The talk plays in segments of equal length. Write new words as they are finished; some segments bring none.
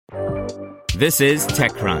This is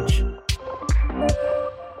TechCrunch.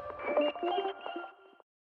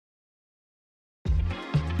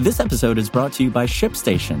 This episode is brought to you by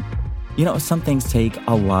ShipStation. You know, some things take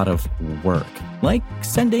a lot of work, like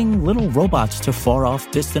sending little robots to far-off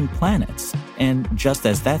distant planets. And just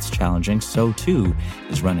as that's challenging, so too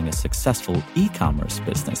is running a successful e-commerce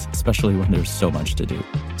business, especially when there's so much to do.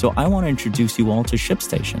 So I want to introduce you all to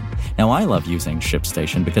ShipStation. Now, I love using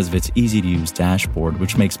ShipStation because of its easy-to-use dashboard,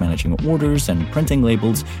 which makes managing orders and printing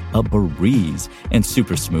labels a breeze and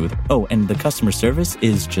super smooth. Oh, and the customer service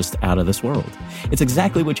is just out of this world. It's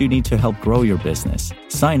exactly what you need to help grow your business.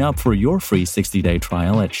 Sign up for your free 60-day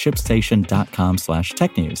trial at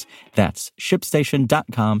shipstation.com/technews. That's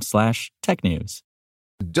shipstation.com/technews.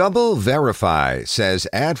 DoubleVerify says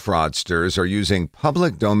ad fraudsters are using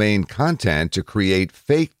public domain content to create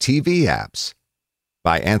fake TV apps.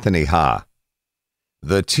 By Anthony Ha.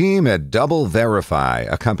 The team at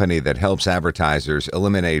DoubleVerify, a company that helps advertisers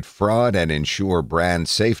eliminate fraud and ensure brand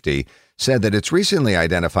safety, said that it's recently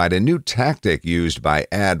identified a new tactic used by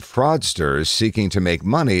ad fraudsters seeking to make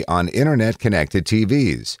money on internet-connected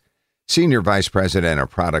TVs. Senior Vice President of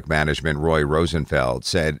Product Management Roy Rosenfeld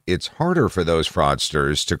said it's harder for those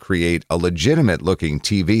fraudsters to create a legitimate-looking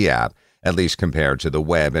TV app, at least compared to the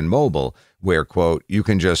web and mobile, where, quote, you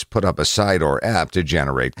can just put up a site or app to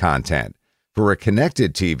generate content. For a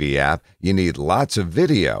connected TV app, you need lots of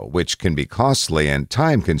video, which can be costly and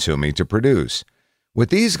time-consuming to produce. What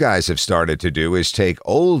these guys have started to do is take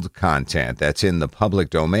old content that's in the public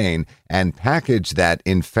domain and package that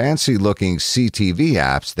in fancy-looking CTV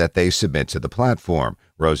apps that they submit to the platform,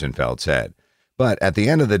 Rosenfeld said. But at the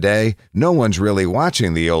end of the day, no one's really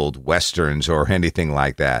watching the old westerns or anything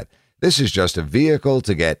like that. This is just a vehicle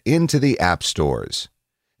to get into the app stores.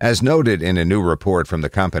 As noted in a new report from the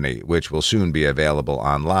company, which will soon be available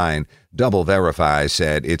online, DoubleVerify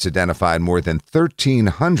said it's identified more than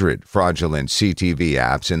 1,300 fraudulent CTV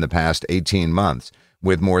apps in the past 18 months,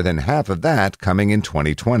 with more than half of that coming in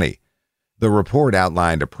 2020. The report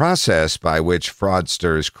outlined a process by which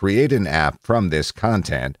fraudsters create an app from this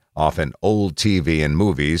content, often old TV and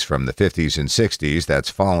movies from the 50s and 60s that's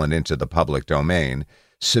fallen into the public domain,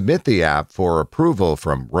 submit the app for approval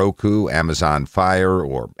from Roku, Amazon Fire,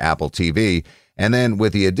 or Apple TV, and then,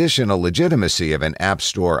 with the additional legitimacy of an App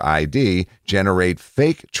Store ID, generate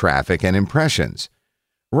fake traffic and impressions.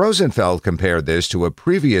 Rosenfeld compared this to a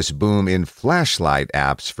previous boom in flashlight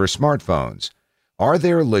apps for smartphones. Are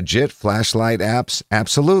there legit flashlight apps?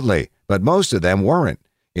 Absolutely, but most of them weren't.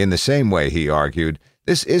 In the same way, he argued,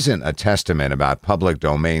 this isn't a testament about public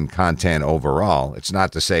domain content overall. It's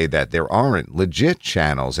not to say that there aren't legit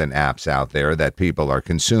channels and apps out there that people are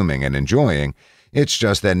consuming and enjoying. It's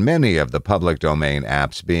just that many of the public domain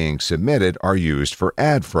apps being submitted are used for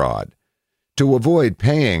ad fraud. To avoid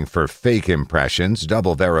paying for fake impressions,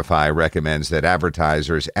 DoubleVerify recommends that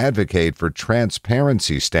advertisers advocate for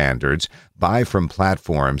transparency standards, buy from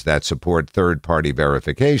platforms that support third-party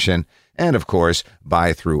verification, and, of course,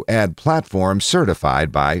 buy through ad platforms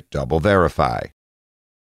certified by DoubleVerify.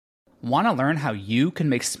 Want to learn how you can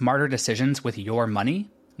make smarter decisions with your money?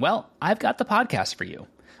 Well, I've got the podcast for you.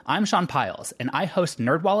 I'm Sean Piles, and I host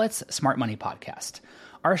NerdWallet's Smart Money Podcast.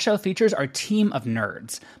 Our show features our team of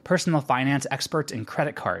nerds, personal finance experts in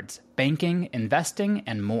credit cards, banking, investing,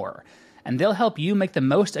 and more. And they'll help you make the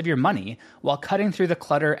most of your money while cutting through the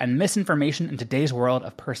clutter and misinformation in today's world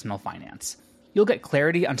of personal finance. You'll get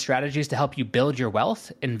clarity on strategies to help you build your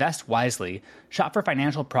wealth, invest wisely, shop for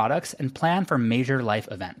financial products, and plan for major life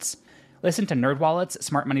events. Listen to NerdWallet's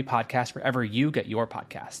Smart Money Podcast wherever you get your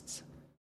podcasts.